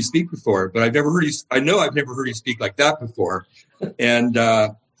never heard you speak before, but I've never heard you speak like that before. And,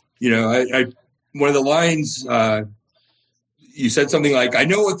 I one of the lines, you said something like, I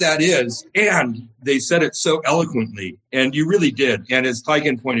know what that is. And they said it so eloquently. And you really did. And as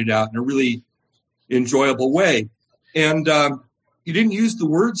Taigen pointed out, in a really enjoyable way. And you didn't use the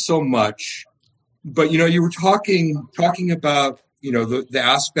word so much, but, you were talking about, the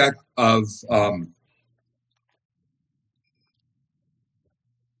aspect of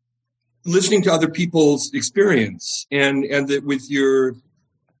listening to other people's experience, and that when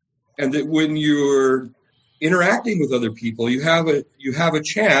you're interacting with other people, you have a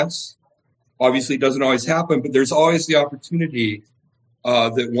chance. Obviously, it doesn't always happen, but there's always the opportunity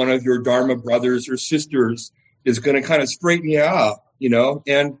that one of your Dharma brothers or sisters is going to kind of straighten you out,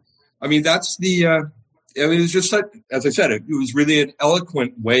 And I mean, that's it was just like, as I said, it was really an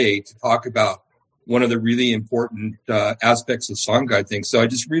eloquent way to talk about one of the really important aspects of Sangha, I think. So I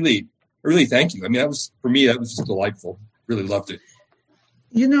just really thank you. I mean, for me, that was just delightful. Really loved it.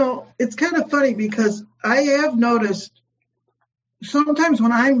 It's kind of funny because I have noticed sometimes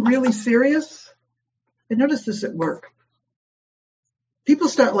when I'm really serious, I notice this at work. People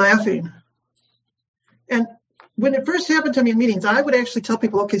start laughing. And when it first happened to me in meetings, I would actually tell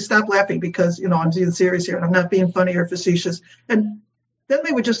people, okay, stop laughing because, I'm being serious here and I'm not being funny or facetious. And then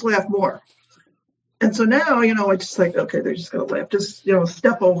they would just laugh more. And so now, I just like, okay, they're just going to laugh. Just,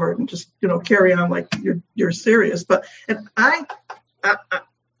 step over it and just, carry on like you're serious. And I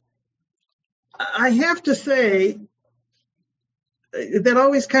have to say that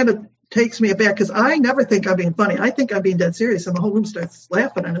always kind of takes me aback because I never think I'm being funny. I think I'm being dead serious, and the whole room starts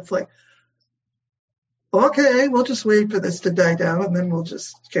laughing, and it's like, okay, we'll just wait for this to die down, and then we'll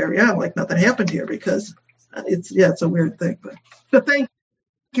just carry on like nothing happened here because it's a weird thing. But thank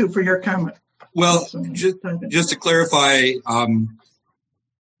you for your comment. Well, just to clarify, I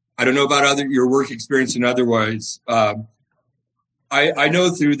don't know about your work experience and otherwise. I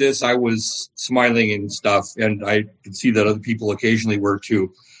know through this I was smiling and stuff, and I can see that other people occasionally were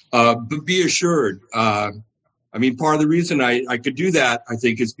too. But be assured, part of the reason I could do that, I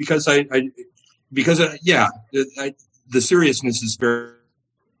think, is because the seriousness is very.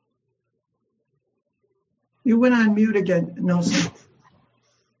 You went on mute again, Nelson.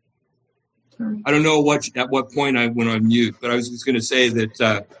 I don't know at what point I went on mute, but I was just going to say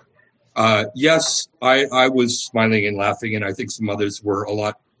that, yes, I was smiling and laughing, and I think some others were a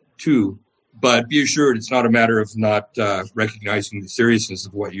lot too. But be assured, it's not a matter of not recognizing the seriousness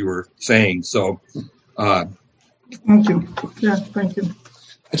of what you were saying. So, thank you. Yeah, thank you.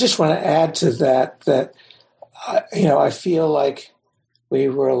 I just want to add to that I feel like we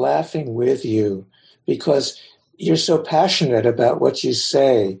were laughing with you because you're so passionate about what you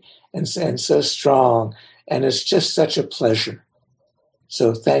say. And so strong, and it's just such a pleasure.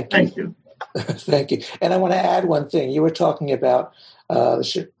 So thank you. Thank you. And I want to add one thing. You were talking about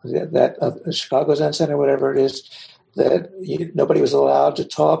the Chicago Zen Center, whatever it is, that nobody was allowed to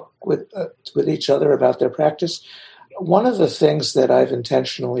talk with each other about their practice. One of the things that I've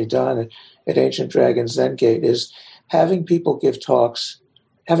intentionally done at Ancient Dragon Zen Gate is having people give talks,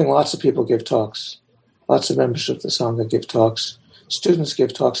 having lots of people give talks, lots of members of the Sangha give talks students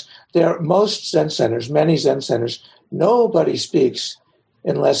give talks. Most Zen centers, many Zen centers, nobody speaks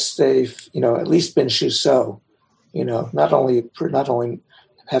unless they've, at least been Shuso, not only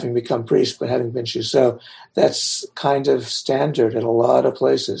having become priest, but having been Shuso. That's kind of standard at a lot of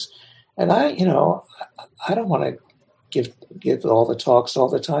places. And I don't want to give all the talks all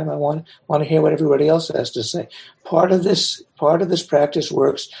the time. I want to hear what everybody else has to say. Part of this practice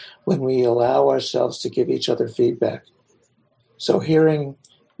works when we allow ourselves to give each other feedback. So hearing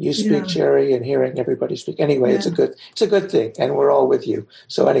you speak, Gerrie, and hearing everybody speak. Anyway, it's a good thing, and we're all with you.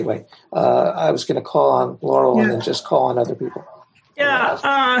 So anyway, I was going to call on Laurel and then just call on other people.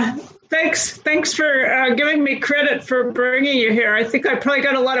 Yeah, thanks for giving me credit for bringing you here. I think I probably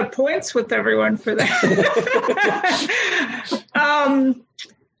got a lot of points with everyone for that.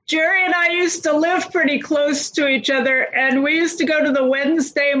 Gerrie and I used to live pretty close to each other, and we used to go to the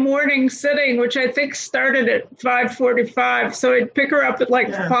Wednesday morning sitting, which I think started at 5:45. So I'd pick her up at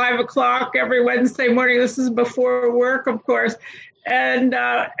 5 o'clock every Wednesday morning. This is before work, of course. And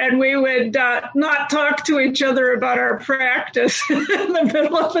we would not talk to each other about our practice in the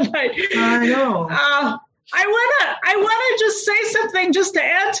middle of the night. I know. I want to just say something just to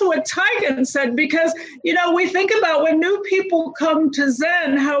add to what Taigen said, because, we think about when new people come to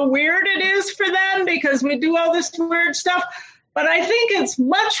Zen, how weird it is for them because we do all this weird stuff. But I think it's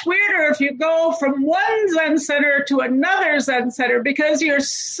much weirder if you go from one Zen center to another Zen center because you're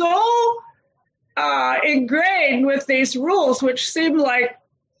so ingrained with these rules, which seem like,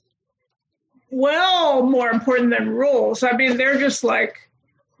 more important than rules. I mean, they're just like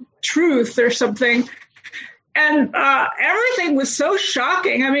truth or something. And everything was so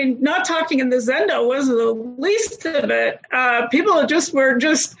shocking. I mean, not talking in the Zendo was the least of it. People were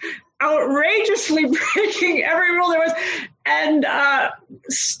just outrageously breaking every rule there was. And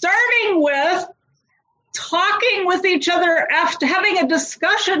starting with talking with each other after having a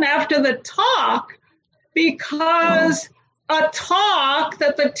discussion after the talk, because a talk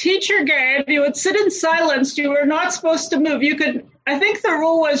that the teacher gave, you would sit in silence. You were not supposed to move. I think the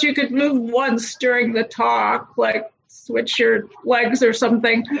rule was you could move once during the talk, like switch your legs or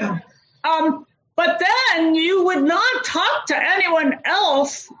something. Yeah. But then you would not talk to anyone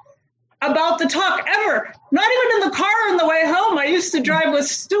else about the talk ever. Not even in the car on the way home. I used to drive with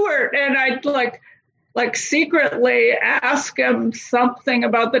Stuart, and I'd like secretly ask him something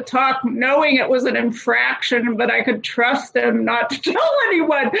about the talk, knowing it was an infraction, but I could trust him not to tell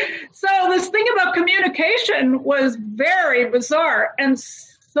anyone. So this thing about communication was very bizarre and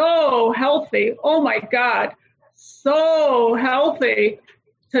so healthy. Oh my God, so healthy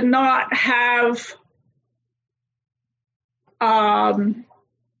to not have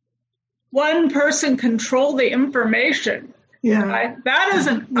one person control the information. Yeah. Right? That is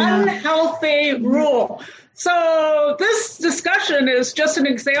an unhealthy rule. So this discussion is just an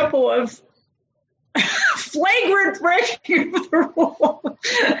example of flagrant breaking of the rule.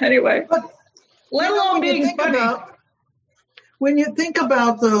 Anyway, but, let alone being funny. When you think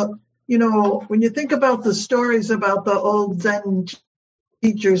about the stories about the old Zen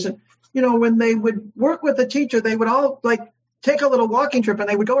teachers, when they would work with a teacher, they would all take a little walking trip and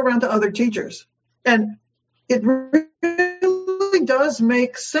they would go around to other teachers. And it really does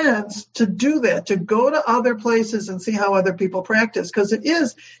make sense to do that, to go to other places and see how other people practice, because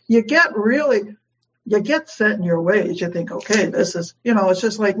you get set in your ways. You think, okay, this is, it's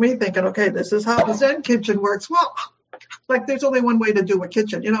just like me thinking, okay, this is how the Zen kitchen works. Well, there's only one way to do a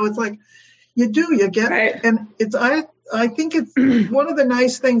kitchen. It's like you get, right. And I think it's one of the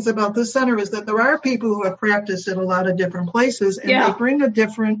nice things about this center is that there are people who have practiced in a lot of different places, and they bring a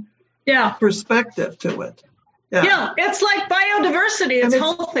different perspective to it. Yeah, it's like biodiversity. It's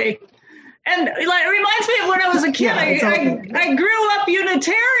healthy. And it reminds me of when I was a kid. I grew up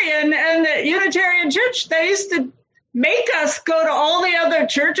Unitarian, and the Unitarian Church, they used to make us go to all the other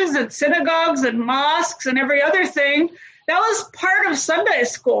churches and synagogues and mosques and every other thing. That was part of Sunday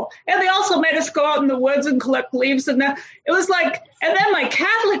school. And they also made us go out in the woods and collect leaves. And it was like, and then my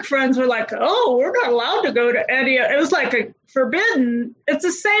Catholic friends were like, oh, we're not allowed to go to any. It was like a forbidden. It's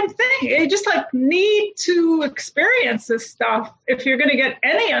the same thing. You just need to experience this stuff if you're going to get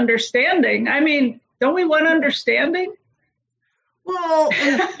any understanding. I mean, don't we want understanding? Well,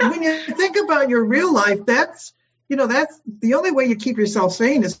 when you think about your real life, that's the only way you keep yourself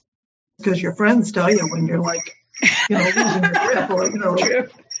sane is because your friends tell you when you're losing your grip,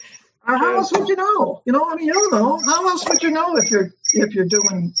 or how else would you know? You don't know. How else would you know if you're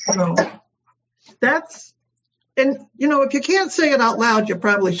doing, that's, and if you can't say it out loud, you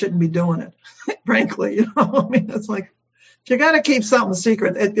probably shouldn't be doing it. Frankly, it's like you got to keep something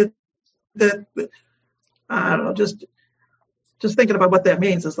secret. I don't know, just just thinking about what that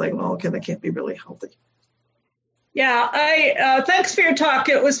means is like, well, okay, that can't be really healthy. Yeah, thanks for your talk.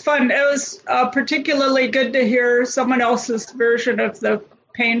 It was fun. It was particularly good to hear someone else's version of the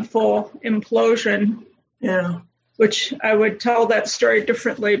painful implosion. Yeah. Which I would tell that story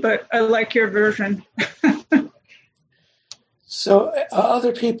differently, but I like your version. So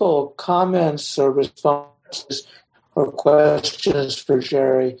other people, comments or responses or questions for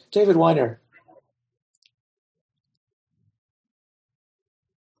Gerrie? David Weiner.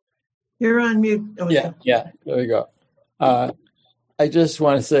 You're on mute. Oh, yeah, there we go. I just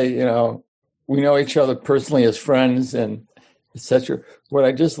want to say, we know each other personally as friends and etc. What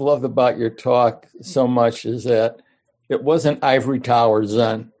I just loved about your talk so much is that it wasn't ivory tower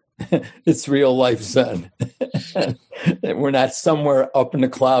Zen. It's real life Zen. We're not somewhere up in the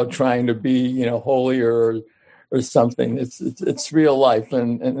cloud trying to be, holier or something. It's real life,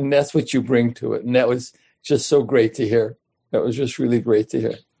 and that's what you bring to it. And that was just so great to hear. That was just really great to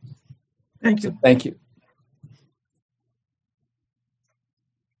hear. Thank you. So, thank you.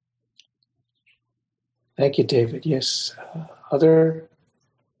 Thank you, David. Yes. Other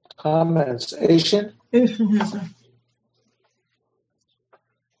comments? Asian?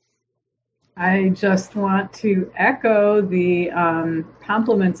 I just want to echo the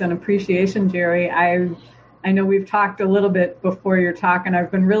compliments and appreciation, Gerrie. I know we've talked a little bit before your talk, and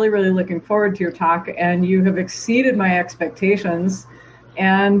I've been really, really looking forward to your talk, and you have exceeded my expectations.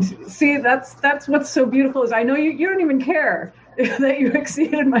 And see, that's what's so beautiful is I know you don't even care that you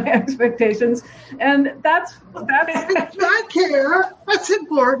exceeded my expectations, and that's I care. That's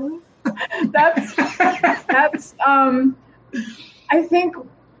important. That's I think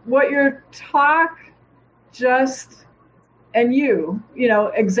what your talk just and you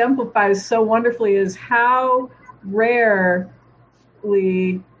exemplifies so wonderfully is how rare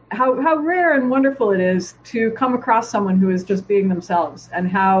and wonderful it is to come across someone who is just being themselves,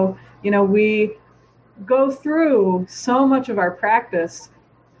 and how we go through so much of our practice,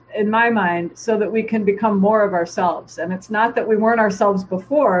 in my mind, so that we can become more of ourselves. And it's not that we weren't ourselves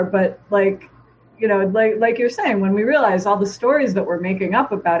before, but like you're saying, when we realize all the stories that we're making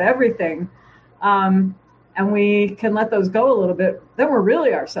up about everything, and we can let those go a little bit, then we're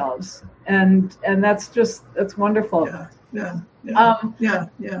really ourselves. And that's wonderful. Yeah. And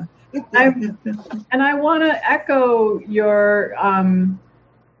I want to echo your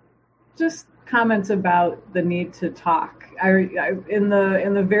just comments about the need to talk. In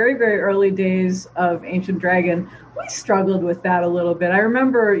the very, very early days of Ancient Dragon, we struggled with that a little bit. I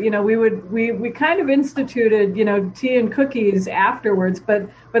remember, we kind of instituted, tea and cookies afterwards, but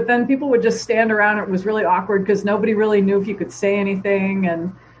then people would just stand around. It was really awkward because nobody really knew if you could say anything,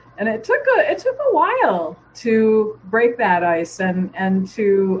 and it took a while to break that ice and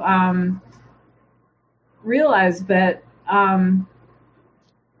to realize that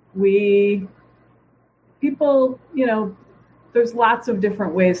there's lots of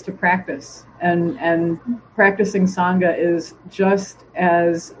different ways to practice, and practicing Sangha is just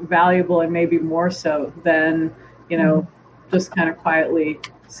as valuable and maybe more so than, just kind of quietly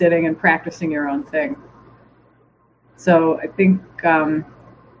sitting and practicing your own thing. So I think, I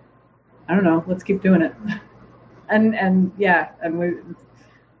don't know, let's keep doing it. And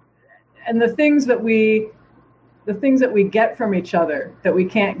the things that we get from each other that we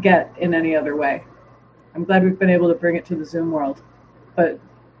can't get in any other way. I'm glad we've been able to bring it to the Zoom world. But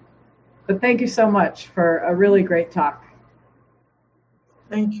thank you so much for a really great talk.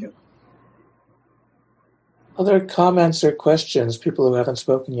 Thank you. Other comments or questions, people who haven't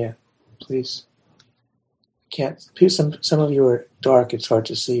spoken yet, please. Some of you are dark, it's hard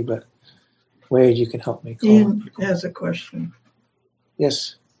to see, but Wade, you can help me. Ian has a question.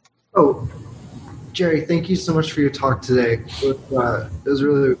 Yes. Oh, Gerrie, thank you so much for your talk today. It was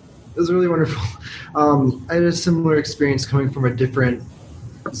really wonderful. I had a similar experience coming from a different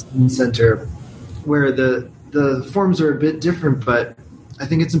center where the forms are a bit different, but I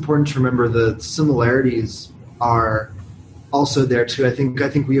think it's important to remember the similarities are also there too. I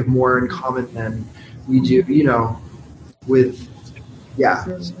think we have more in common than we do,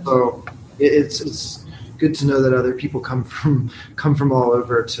 So it's good to know that other people come from all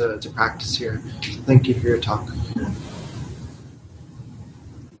over to practice here. So thank you for your talk.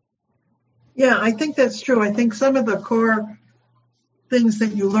 Yeah, I think that's true. I think some of the core things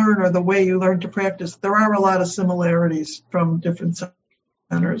that you learn or the way you learn to practice, there are a lot of similarities from different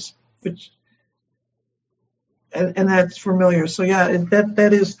centers, and that's familiar. So yeah,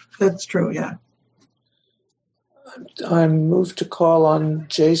 that's true. Yeah. I'm moved to call on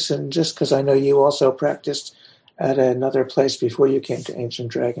Jason just because I know you also practiced at another place before you came to Ancient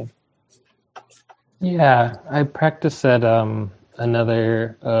Dragon. Yeah, I practice at a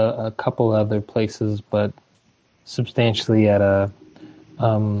couple other places, but substantially at a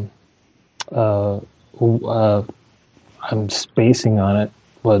I'm spacing on it,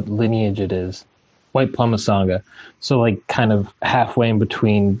 what lineage it is. White Plum Sangha. So like kind of halfway in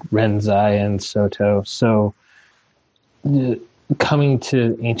between Renzai and Soto. So coming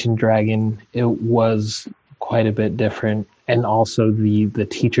to Ancient Dragon, it was quite a bit different. And also the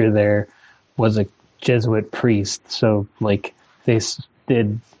teacher there was a Jesuit priest. So like they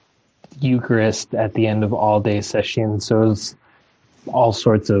did Eucharist at the end of all day sessions. So it was all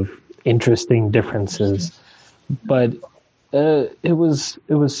sorts of interesting differences. But it was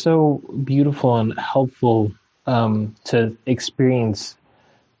so beautiful and helpful to experience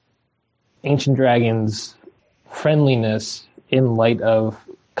Ancient Dragon's friendliness in light of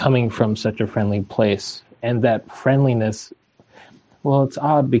coming from such a friendly place. And that friendliness, well, it's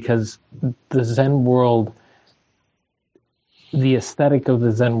odd because the Zen world, the aesthetic of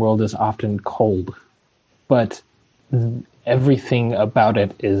the Zen world is often cold, but everything about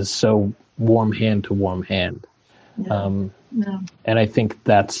it is so warm hand to warm hand. And I think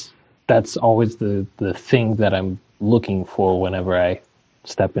that's always the thing that I'm looking for whenever I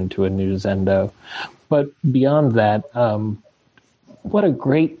step into a new Zendo. But beyond that, what a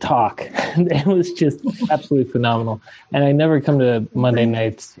great talk. It was just absolutely phenomenal. And I never come to Monday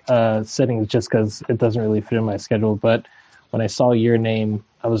nights settings just because it doesn't really fit in my schedule. But when I saw your name,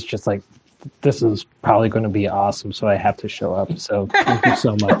 I was just like, this is probably going to be awesome, so I have to show up. So thank you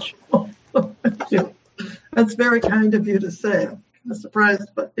so much. Thank you. That's very kind of you to say. I'm surprised,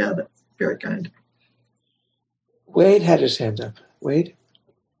 but yeah, that's very kind. Wade had his hand up. Wade?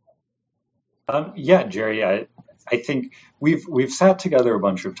 Yeah, Gerrie, I think we've sat together a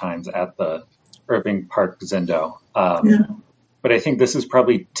bunch of times at the Irving Park Zendo. But I think this is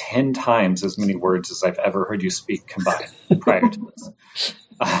probably 10 times as many words as I've ever heard you speak combined prior to this.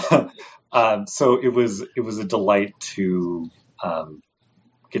 So it was a delight to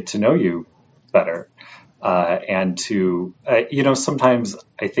get to know you better. And to, sometimes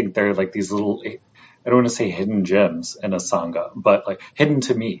I think they're like these little, I don't want to say hidden gems in a Sangha, but like hidden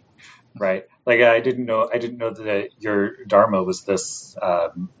to me, right? Like I didn't know that your Dharma was this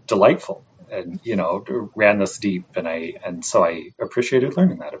delightful and, ran this deep. And so I appreciated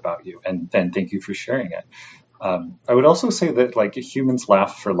learning that about you. And then thank you for sharing it. I would also say that like humans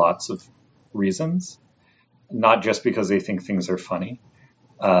laugh for lots of reasons, not just because they think things are funny.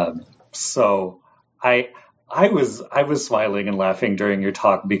 So I was smiling and laughing during your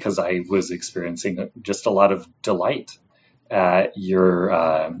talk because I was experiencing just a lot of delight at your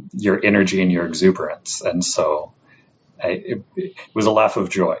energy and your exuberance, and so it was a laugh of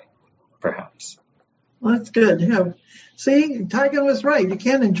joy, perhaps. Well, that's good. Yeah. See, Tiger was right. You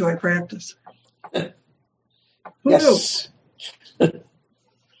can enjoy practice. Yes.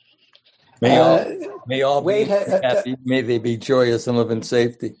 May all be happy. May they be joyous and live in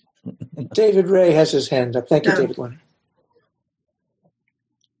safety. David Ray has his hand up. Thank you, David.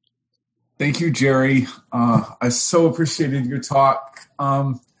 Thank you, Gerrie. I so appreciated your talk.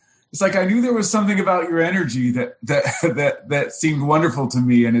 It's like I knew there was something about your energy that seemed wonderful to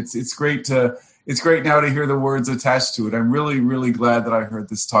me, and it's great now to hear the words attached to it. I'm really, really glad that I heard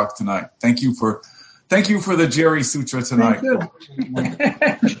this talk tonight. Thank you for the Gerrie Sutra tonight.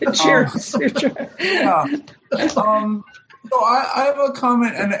 Thank you. Gerrie Sutra. Yeah. So I have a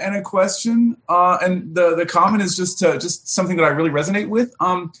comment and a question, and the comment is just something that I really resonate with.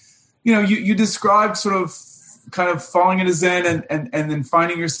 You described sort of kind of falling into Zen and then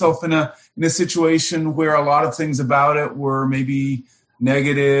finding yourself in a situation where a lot of things about it were maybe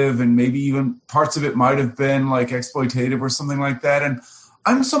negative and maybe even parts of it might have been like exploitative or something like that. And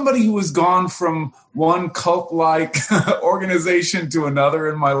I'm somebody who has gone from one cult-like organization to another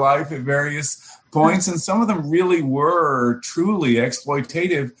in my life at various points, and some of them really were truly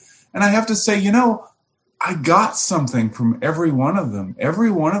exploitative. And I have to say, I got something from every one of them.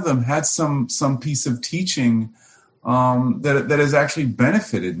 Every one of them had some piece of teaching that has actually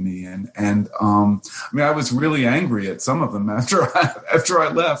benefited me. And I was really angry at some of them after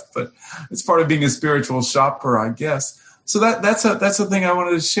I left, but it's part of being a spiritual shopper, I guess. So that's a thing I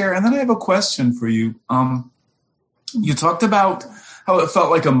wanted to share. And then I have a question for you. You talked about how it felt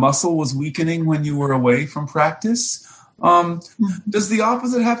like a muscle was weakening when you were away from practice. Does the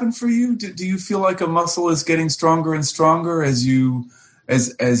opposite happen for you? Do you feel like a muscle is getting stronger and stronger as you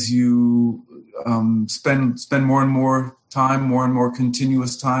spend more and more time, more and more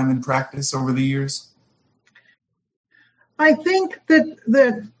continuous time in practice over the years? I think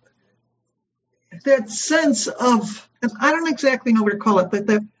that sense of, I don't exactly know what to call it, but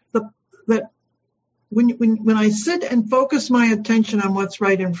that when I sit and focus my attention on what's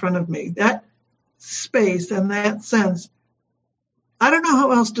right in front of me, that space and that sense, I don't know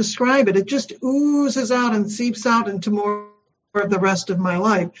how else to describe it. It just oozes out and seeps out into more of the rest of my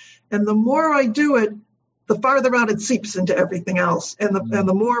life. And the more I do it, the farther out it seeps into everything else. And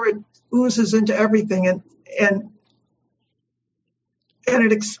the more it oozes into everything and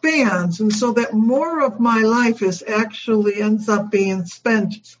it expands. And so that more of my life actually ends up being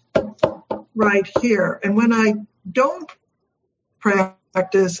spent right here. And when I don't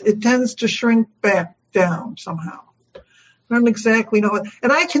practice, it tends to shrink back down somehow. I don't exactly know it.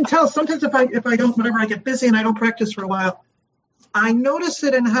 And I can tell sometimes if I don't, whenever I get busy and I don't practice for a while, I notice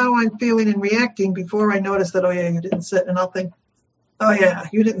it in how I'm feeling and reacting before I notice that, oh yeah, you didn't sit. And I'll think, oh yeah,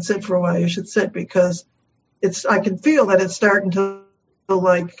 you didn't sit for a while. You should sit, because I can feel that it's starting to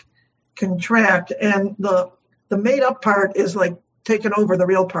like contract, and the made up part is like taking over the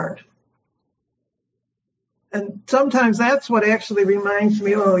real part. And sometimes that's what actually reminds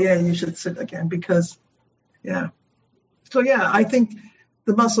me, oh yeah, you should sit again, because yeah. So yeah, I think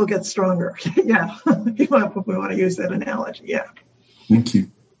the muscle gets stronger. Yeah, if we want to use that analogy. Yeah. Thank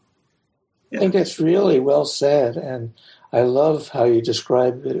you. I think that's really well said, and I love how you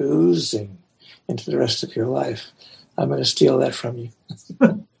describe it oozing into the rest of your life. I'm going to steal that from you.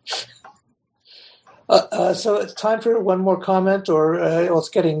 So it's time for one more comment, or it's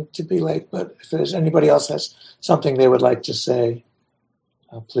getting to be late, but if there's anybody else has something they would like to say,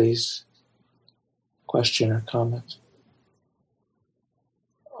 please, question or comment.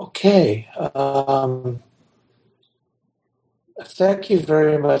 Okay. Thank you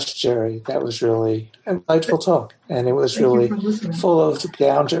very much, Gerrie. That was really a delightful talk, and it was really full of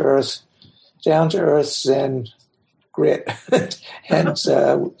down to earth Zen grit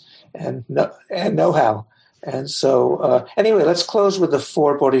and know-how. And so, anyway, let's close with the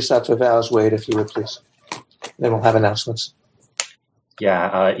 4 Bodhisattva vows. Wade, if you would, please. Then we'll have announcements.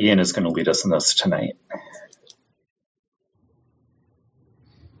 Yeah, Ian is going to lead us in this tonight.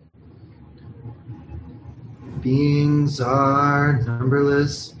 Beings are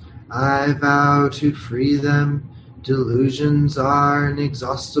numberless, I vow to free them. Delusions are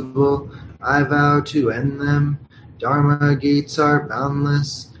inexhaustible, I vow to end them. Dharma gates are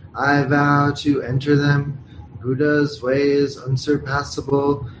boundless, I vow to enter them. Buddha's way is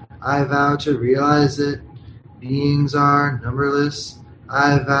unsurpassable, I vow to realize it. Beings are numberless,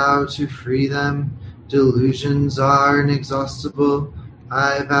 I vow to free them. Delusions are inexhaustible,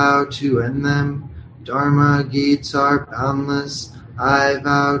 I vow to end them. Dharma gates are boundless, I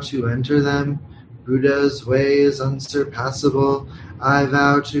vow to enter them. Buddha's way is unsurpassable, I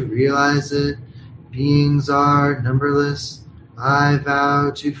vow to realize it. Beings are numberless, I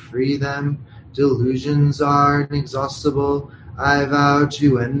vow to free them. Delusions are inexhaustible, I vow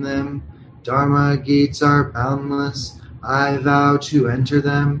to end them. Dharma gates are boundless, I vow to enter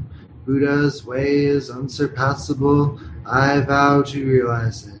them. Buddha's way is unsurpassable, I vow to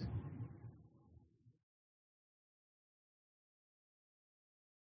realize it.